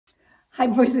Hi,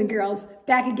 boys and girls,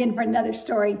 back again for another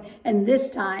story, and this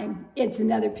time it's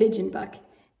another pigeon book.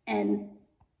 And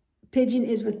Pigeon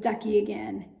is with Ducky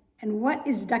again. And what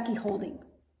is Ducky holding?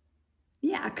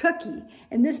 Yeah, a cookie.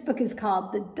 And this book is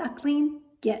called The Duckling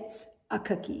Gets a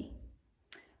Cookie.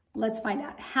 Let's find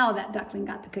out how that duckling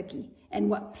got the cookie and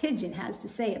what Pigeon has to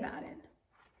say about it.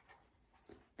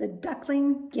 The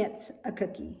Duckling Gets a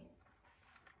Cookie.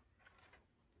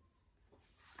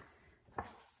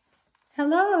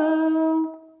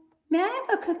 Hello, may I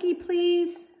have a cookie,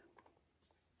 please?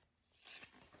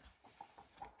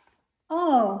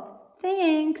 Oh,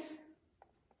 thanks.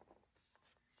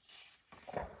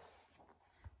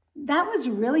 That was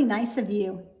really nice of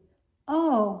you.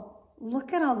 Oh,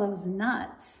 look at all those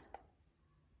nuts.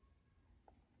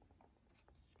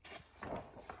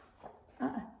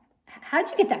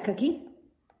 How'd you get that cookie?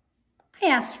 I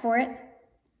asked for it.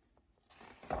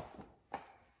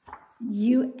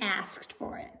 You asked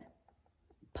for it.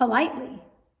 Politely.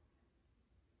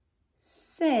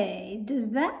 Say,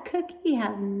 does that cookie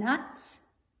have nuts?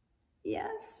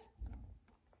 Yes.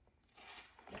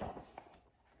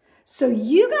 So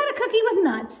you got a cookie with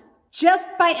nuts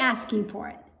just by asking for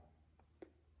it.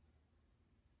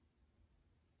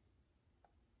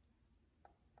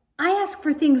 I ask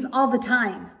for things all the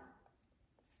time.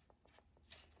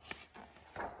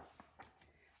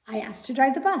 I asked to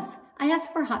drive the bus. I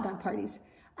asked for hot dog parties.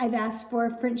 I've asked for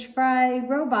a French fry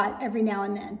robot every now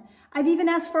and then. I've even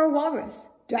asked for a walrus.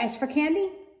 Do I ask for candy?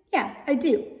 Yeah, I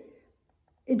do.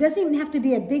 It doesn't even have to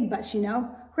be a big bus, you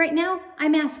know. Right now,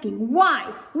 I'm asking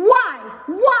why?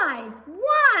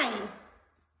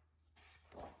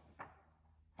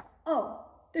 Oh,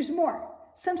 there's more.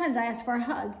 Sometimes I ask for a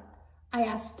hug. I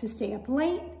ask to stay up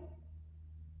late.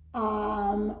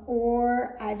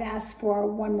 Or I've asked for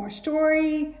one more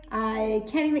story. I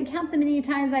can't even count the many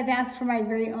times I've asked for my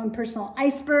very own personal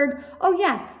iceberg. Oh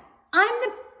yeah,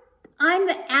 I'm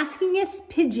the askingest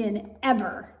pigeon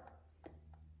ever.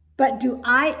 But do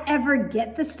I ever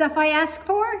get the stuff I ask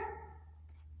for?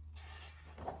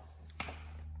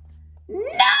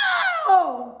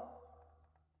 No!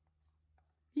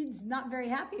 He's not very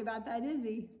happy about that, is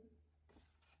he?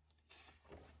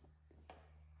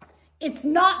 It's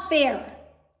not fair.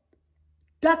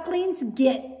 Ducklings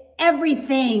get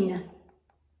everything. I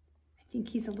think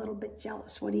he's a little bit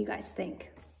jealous. What do you guys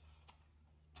think?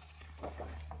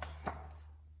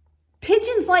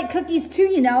 Pigeons like cookies too,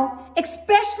 you know,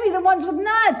 especially the ones with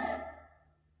nuts.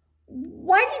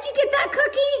 Why did you get that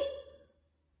cookie?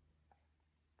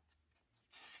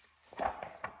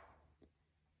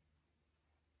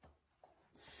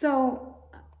 So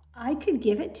I could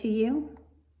give it to you.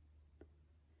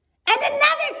 And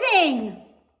another thing.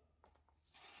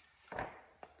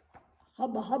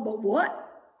 Hubba hubba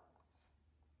what?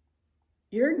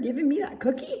 You're giving me that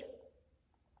cookie?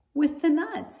 With the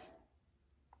nuts.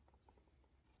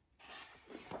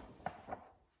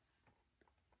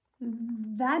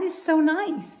 That is so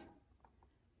nice.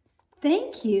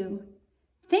 Thank you.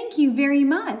 Thank you very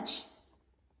much.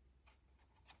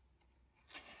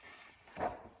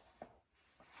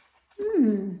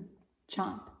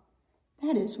 Chomp.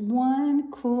 That is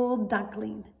one cool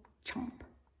duckling. Chomp.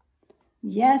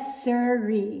 Yes,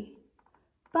 sirree.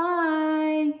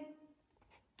 Bye.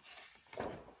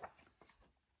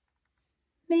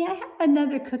 May I have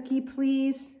another cookie,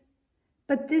 please?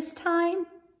 But this time,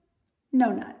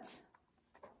 no nuts.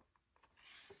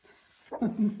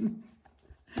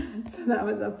 So that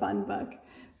was a fun book.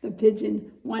 The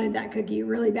pigeon wanted that cookie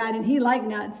really bad, and he liked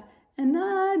nuts. And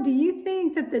do you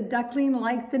think that the duckling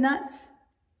liked the nuts?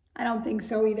 I don't think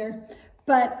so either.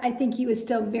 But I think he was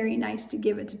still very nice to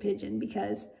give it to Pigeon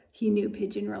because he knew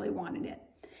Pigeon really wanted it.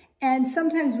 And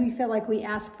sometimes we feel like we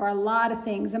ask for a lot of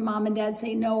things and Mom and Dad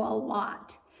say no a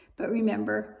lot. But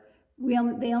remember,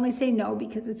 they only say no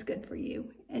because it's good for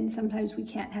you. And sometimes we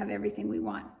can't have everything we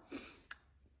want.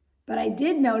 But I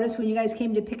did notice when you guys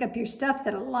came to pick up your stuff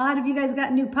that a lot of you guys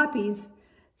got new puppies.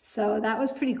 So that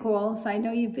was pretty cool. So I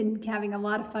know you've been having a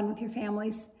lot of fun with your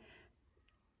families.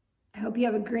 I hope you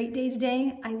have a great day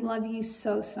today. I love you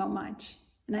so, so much,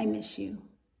 and I miss you.